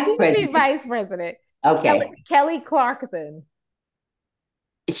president. Vice He could be president. vice president. Okay. Kelly Clarkson.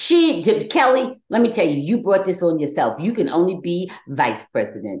 Kelly, let me tell you, you brought this on yourself. You can only be vice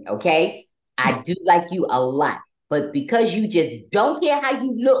president, okay? I do like you a lot, but because you just don't care how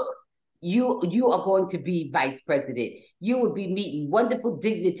you look, you are going to be vice president. You will be meeting wonderful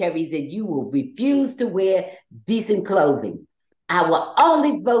dignitaries and you will refuse to wear decent clothing. I will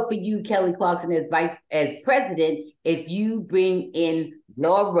only vote for you, Kelly Clarkson, as president if you bring in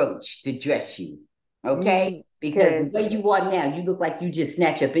Laura Roach to dress you. Okay? Because the Good. way you are now, you look like you just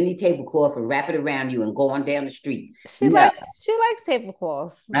snatch up any tablecloth and wrap it around you and go on down the street. No, She likes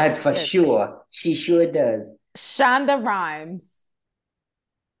tablecloths. that's for Good. sure. She sure does. Shonda Rhimes.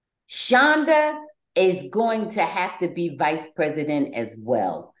 Shonda is going to have to be vice president as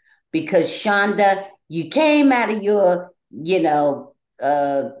well. Because Shonda, you came out of your,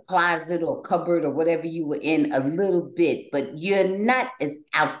 closet or cupboard or whatever you were in a little bit, but you're not as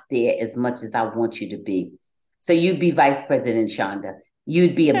out there as much as I want you to be. So you'd be vice president, Shonda.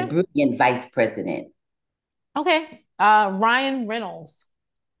 You'd be a Okay. brilliant vice president. Okay. Ryan Reynolds.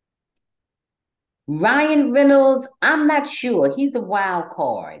 Ryan Reynolds, I'm not sure. He's a wild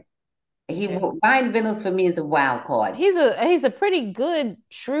card. Okay. Ryan Reynolds for me is a wild card. He's a pretty good,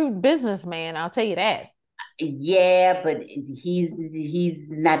 shrewd businessman, I'll tell you that. Yeah, but he's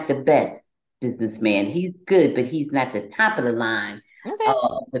not the best businessman. He's good, but he's not the top of the line Okay.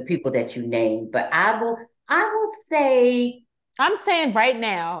 of the people that you named. But I will say, I'm saying right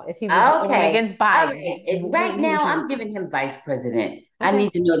now, if he was going okay, against all Biden, right. Right who would now, you? I'm giving him vice president. I Okay.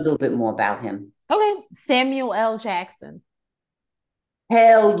 need to know a little bit more about him. Okay. Samuel L. Jackson.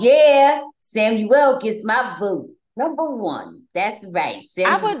 Hell yeah, Samuel gets my vote. Number one. That's right,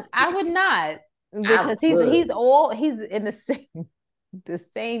 Samuel. I would not I because would. he's in the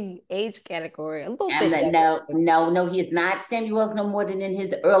same age category, a little I'm bit like, younger. no, he's not. Samuel's no more than in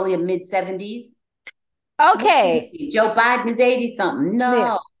his earlier mid 70s. Okay. Joe Biden is 80 something. Yeah.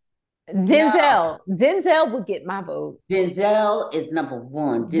 No, no. Denzel would get my vote. Denzel is number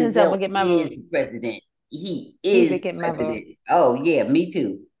one. Denzel Denzel would get my vote. is president. He He is would get my vote. president. Oh, yeah, me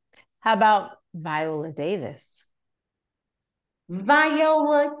too. How about Viola Davis?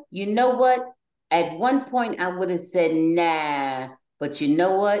 Viola, you know what? At one point, I would have said, nah. But you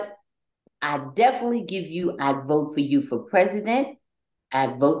know what? I'd vote for you for president.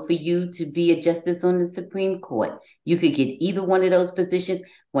 I'd vote for you to be a justice on the Supreme Court. You could get either one of those positions.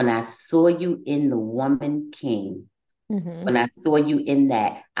 When I saw you in The Woman King, Mm-hmm. when I saw you in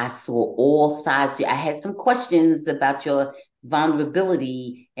that, I saw all sides. I had some questions about your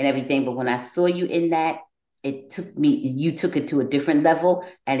vulnerability and everything, but when I saw you in that, you took it to a different level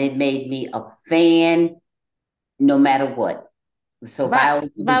and it made me a fan no matter what. So Viola,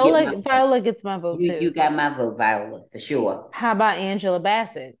 you would get my vote. Viola gets my vote You too. got my vote, Viola, for sure. How about Angela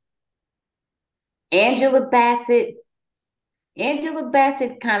Bassett? Angela Bassett, Angela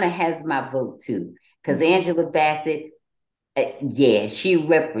Bassett kind of has my vote too. Because Mm-hmm. Angela Bassett, yeah, she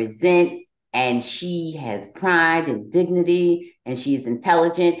represent and she has pride and dignity and she's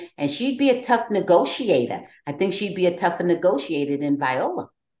intelligent and she'd be a tough negotiator. I think she'd be a tougher negotiator than Viola.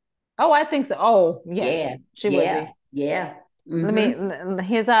 Oh, I think so. Oh, yes, Yeah, she would yeah, be. yeah. Let Mm-hmm. me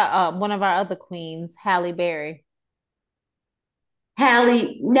here's our one of our other queens, Halle Berry.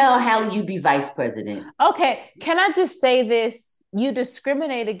 Hallie, no, Hallie, you'd be vice president. Okay, can I just say this? You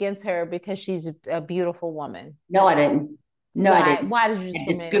discriminate against her because she's a beautiful woman. No, I didn't. No, I Why? didn't. Why did you I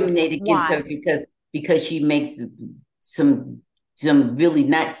discriminate against her? discriminate against her Why? because she makes some really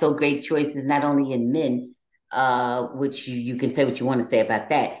not so great choices, not only in men, which you can say what you want to say about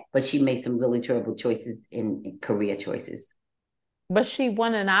that, but she makes some really terrible choices in career choices. But she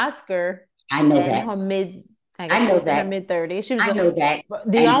won an Oscar I know in that. her mid, I guess I she know was in her that. mid 30s. She was I know that.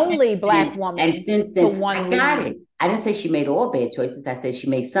 the And since only black then, and woman since to then, I one got it. lead. I didn't say she made all bad choices. I said she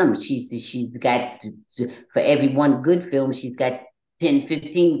made some. She's got for every one good film, she's got 10,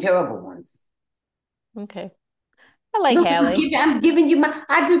 15 terrible ones. Okay. I like Look, Hallie. I'm giving you my.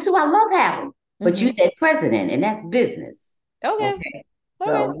 I do too. I love Hallie, but you Hmm. said president, and that's business. Okay. Okay,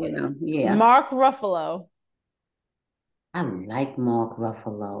 Okay. so yeah. Mark Ruffalo. I like Mark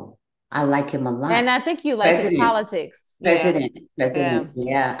Ruffalo. I like him a And lot. I think you like his President, politics. Yeah. president, Yeah. president.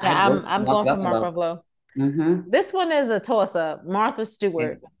 Yeah, I Yeah, vote I'm for Mark going for Mark Ruffalo. Ruffalo. Mm-hmm. This one is a toss up. Martha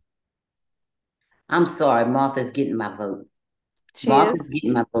Stewart. I'm sorry, Martha's getting my vote. She Martha's is.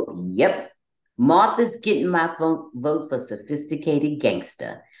 getting my vote. Yep. Martha's getting my vote for sophisticated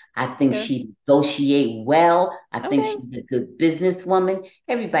gangster. I think Okay. she negotiate well. I think Okay. she's a good businesswoman.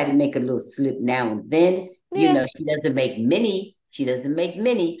 Everybody make a little slip now and then. Yeah. She doesn't make many. She doesn't make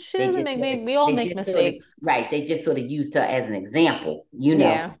many. She doesn't make me. We all make mistakes. Right. They just sort of used her as an example.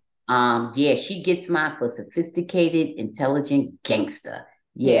 Yeah. Yeah, she gets mine for sophisticated, intelligent gangster.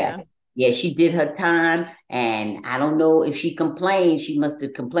 Yeah. Yeah. Yeah, she did her time, and I don't know if she complained. She must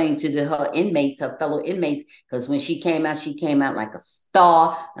have complained to her inmates, her fellow inmates, because when she came out like a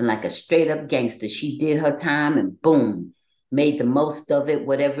star and like a straight up gangster. She did her time, and boom, made the most of it,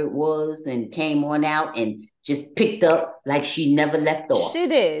 whatever it was, and came on out and just picked up like she never left off. She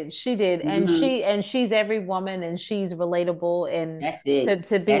did. She did. And Mm-hmm. she's every woman and she's relatable and That's it.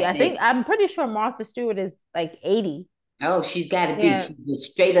 to be That's I think it. I'm pretty sure Martha Stewart is like 80. Oh, she's got to be. Yeah. She's a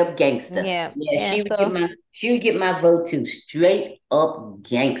straight up gangster. Yeah. Yeah, Yeah. So she would get my vote too. Straight up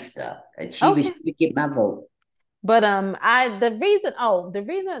gangster. She okay. would get my vote. But the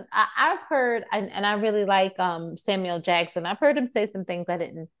reason I've heard and I really like Samuel Jackson. I've heard him say some things I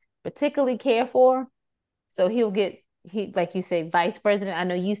didn't particularly care for. So he like you say vice president. I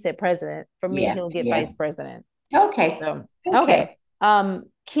know you said president. For me, Yeah, he'll get yeah. vice president. Okay, So okay. okay.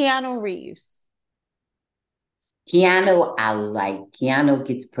 Keanu Reeves. Keanu, I like. Keanu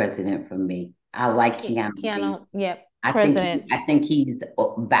gets president for me. I like Keanu Reeves. Keanu, yep, president. I think he's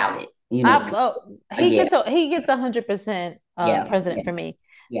about it. Yeah, He gets 100% yeah, president yeah, for me.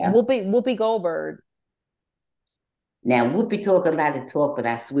 yeah. Whoopi Goldberg. Now, Whoopi talk a lot of talk, but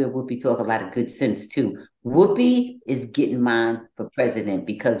I swear Whoopi talk a lot of good sense too. Whoopi is getting mine for president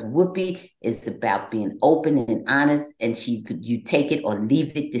because Whoopi is about being open and honest, and you take it or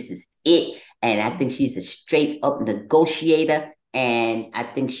leave it. This is it, and I think she's a straight up negotiator, and I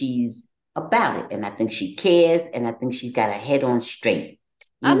think she's about it, and I think she cares, and I think she's got her head on straight.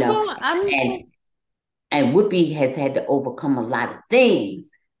 You I'm know, going. I'm. and and Whoopi has had to overcome a lot of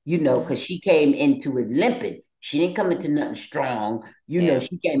things, Mm, because she came into it limping. She didn't come into nothing strong. yeah,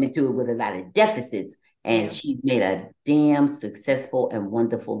 She came into it with a lot of deficits, and yeah. she's made a damn successful and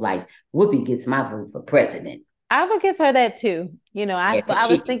wonderful life. Whoopi gets my vote for president. I would give her that too. Yeah, because I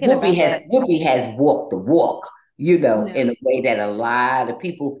was thinking about that. Whoopi has walked the walk, Yeah, in a way that a lot of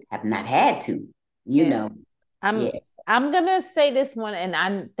people have not had to, you yeah. know. I'm. Yes. I'm gonna say this one, and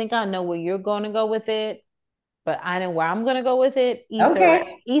I think I know where you're going to go with it, but I know where I'm gonna go with it.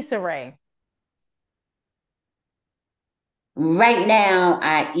 Okay. Issa Rae. Right now,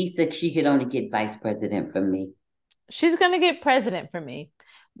 Issa, she could only get vice president from me. She's gonna get president for me.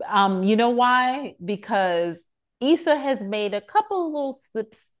 You know why? Because Issa has made a couple of little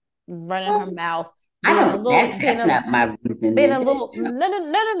slips running her Well, mouth, I don't. That's not my reason. being a little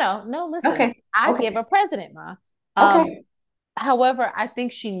no. Listen, Okay. I give Okay. her president, ma. Um, Okay. However, I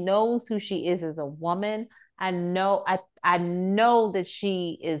think she knows who she is as a woman. I know that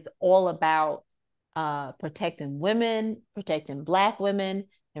she is all about protecting women, protecting Black women,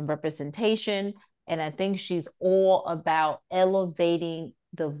 and representation. And I think she's all about elevating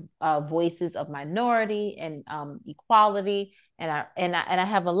the voices of minority and equality. And I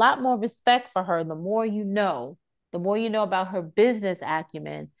have a lot more respect for her. The more you know about her business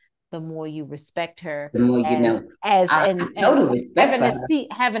acumen, the more you respect her The more you as know. as I and total respect for her.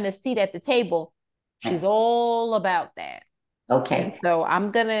 having a seat at the table. She's all about that. And Okay. so I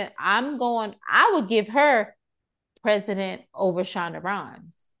would give her president over Shonda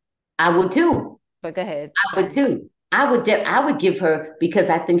Rhimes. I would too. But go ahead. I would Sorry. too. I would give her because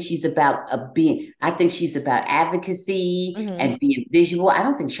I think she's about I think she's about advocacy Hmm. and being visual. I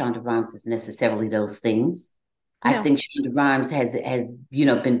don't think Shonda Rhimes is necessarily those things. I No. think Shonda Rhimes has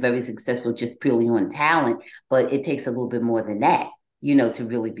been very successful just purely on talent, but it takes a little bit more than that, to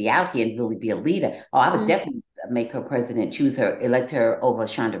really be out here and really be a leader. Oh, I would Mm. definitely make her president, elect her over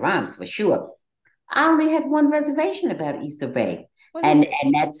Shonda Rhimes for sure. I only had one reservation about Issa Rae, What is and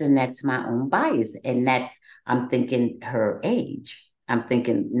it? that's my own bias, and that's I'm thinking her age. I'm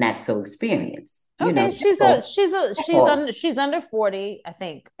thinking not so experienced. Okay, That's all. That's all. she's under 40, I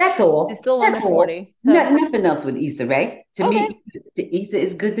think. That's She's all. still under That's all. 40. So, Nothing else with Issa, right? To okay. me, Issa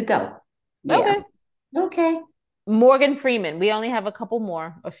is good to go. Yeah. Okay. Okay. Morgan Freeman. We only have a couple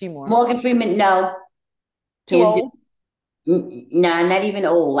more, a few more. Morgan Freeman, no. Too Can't old? Nah, not even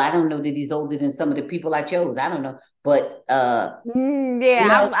old. I don't know that he's older than some of the people I chose. I don't know. But Yeah, you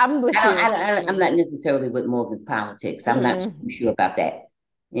know, I'm with you. I'm not necessarily with Morgan's politics. I'm not Mm-mm. too sure about that.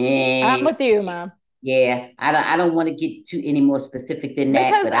 I'm And with you, Mom. yeah, I don't want to get too any more specific than that,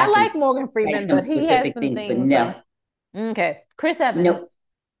 Because but I I can like Morgan say Freeman, some but he has specific some things. But things no, like, okay. Chris Evans. nope.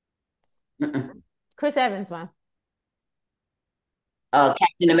 Mm-mm. Chris Evans, Mom.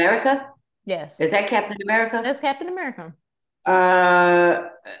 Captain America? Yes. Is that Captain America? That's Captain America. Uh,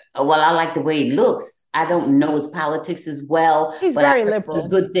 well, I like the way he looks. I don't know his politics as well, He's but I've very heard the liberal.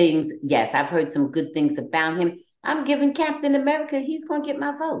 good things. Yes, I've heard some good things about him. I'm giving Captain America. He's going to get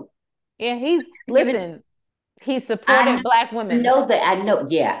my vote. Yeah, Giving. listen, he I supported Black women. know that. I know.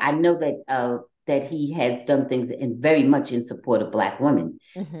 Yeah, I know that. That he has done things in very much in support of Black women.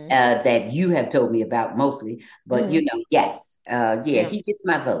 Hmm. That you have told me about mostly, but Hmm. yes. Yeah, Yeah. he gets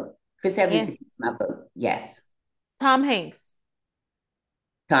my vote. Chris Evans Yeah. gets my vote. Yes. Tom Hanks.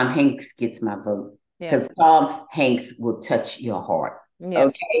 Tom Hanks gets my vote Yeah. because Tom Hanks will touch your heart. Yeah.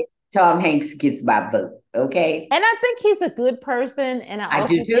 Okay. Tom Hanks gets my vote. Okay. And I think he's a good person. And I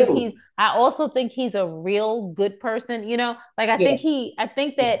do too. I also think he's a real good person. Like Yeah. I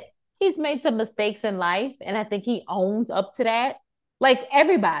think Yeah. that he's made some mistakes in life. And I think he owns up to that. Like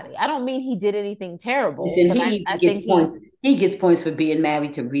everybody. I don't mean he did anything terrible, Listen, but he I even gets think points. He gets points for being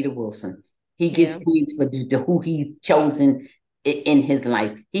married to Rita Wilson. He gets yeah, points for who he chosen in his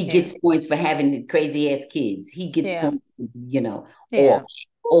life. He yeah, gets points for having crazy ass kids. He gets yeah, points, yeah.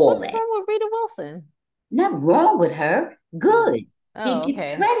 all What's that. wrong with Rita Wilson? Not wrong with her. Oh, Good. He oh, gets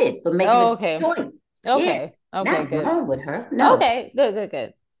okay. credit for making a Oh, good okay. choice. Yeah. Okay. Okay, Not good. wrong with her. No. Okay, good, good,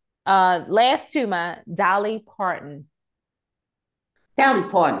 good. Last two, my Dolly Parton. Dolly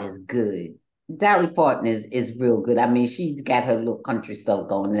Parton is good. Dolly Parton is real good. I mean, she's got her little country stuff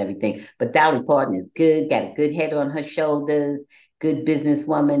going and everything, but Dolly Parton is good, got a good head on her shoulders, good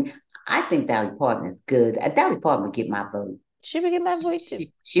businesswoman. I think Dolly Parton is good. Dolly Parton would get my vote. She would get my vote too.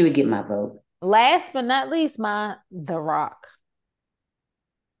 She would get my vote. Last but not least, my The Rock.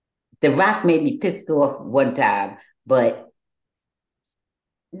 The Rock made me pissed off one time, but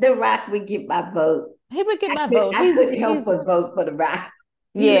The Rock would get my vote. He would get my vote. I couldn't help but vote for The Rock.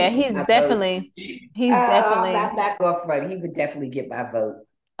 He would Yeah, get my vote. he's I'm definitely, not going front. He would definitely get my vote.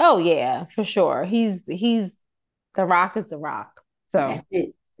 oh yeah, for sure. The Rock is The Rock. So, That's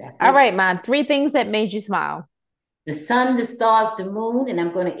it. That's all it. right, man. Three things that made you smile. The sun, the stars, the moon, and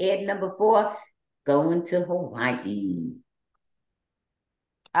I'm going to add number 4, going to Hawaii.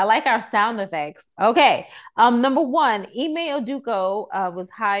 I like our sound effects. Okay. Number one, Ime Udoka was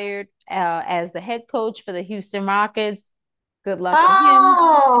hired as the head coach for the Houston Rockets. Good luck to him.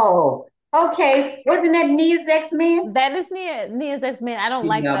 Oh, okay. Wasn't that Nia's ex-man? That is Nia's X-Men. I don't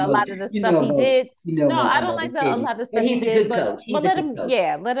like a lot of the You stuff know, he did. No, I I'm don't only like a kidding. lot of But stuff he he's a did, good coach. but He's a let good him, coach.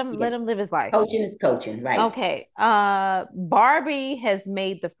 yeah, Yeah. let him live his life. Coaching is coaching, right? Okay. Barbie has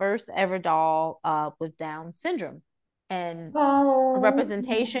made the first ever doll with Down syndrome. And Oh,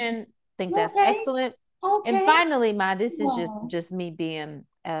 representation, think that's okay. excellent. And Okay. finally, this is Oh, just me being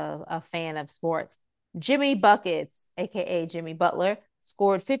a fan of sports. Jimmy Buckets, aka Jimmy Butler,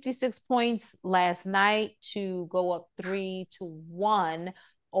 scored 56 points last night to go up 3-1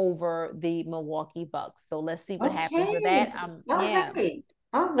 over the Milwaukee Bucks. So let's see what happens with okay. that. All Yeah. right.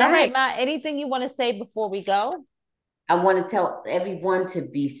 All All right, right. Ma, anything you want to say before we go? I want to tell everyone to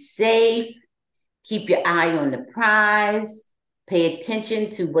be safe. Keep your eye on the prize. Pay attention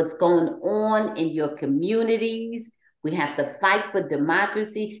to what's going on in your communities. We have to fight for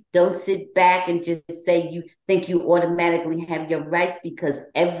democracy. Don't sit back and just say you think you automatically have your rights, because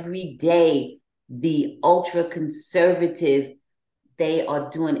every day the ultra conservative, they are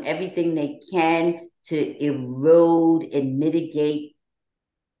doing everything they can to erode and mitigate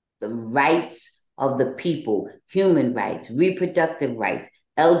the rights of the people, human rights, reproductive rights,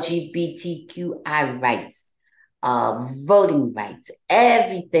 LGBTQI rights, voting rights,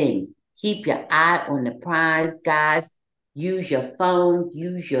 everything. Keep your eye on the prize, guys. Use your phone,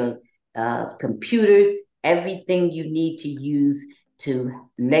 use your computers, everything you need to use to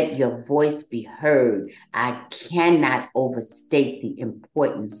let your voice be heard. I cannot overstate the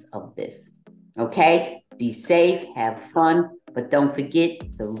importance of this. Okay? Be safe, have fun, but don't forget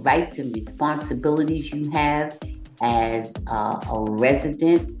the rights and responsibilities you have as a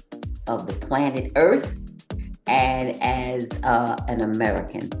resident of the planet Earth. and as an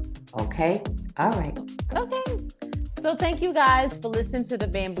American. Okay? All right. Okay. So thank you guys for listening to the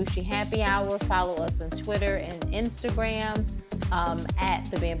Bambushi Happy Hour. Follow us on Twitter and Instagram at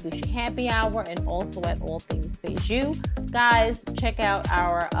the Bambushi Happy Hour and also at All Things Beiju. Guys, check out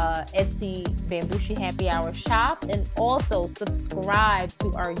our Etsy Bambushi Happy Hour shop and also subscribe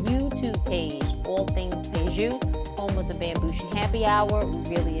to our YouTube page, All Things Beiju, home of the Bambushi Happy Hour.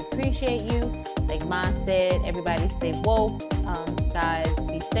 We really appreciate you. Like Mom said, everybody stay woke. Guys,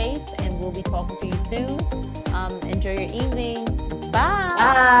 be safe, and we'll be talking to you soon. Enjoy your evening. Bye.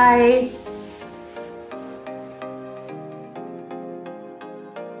 Bye.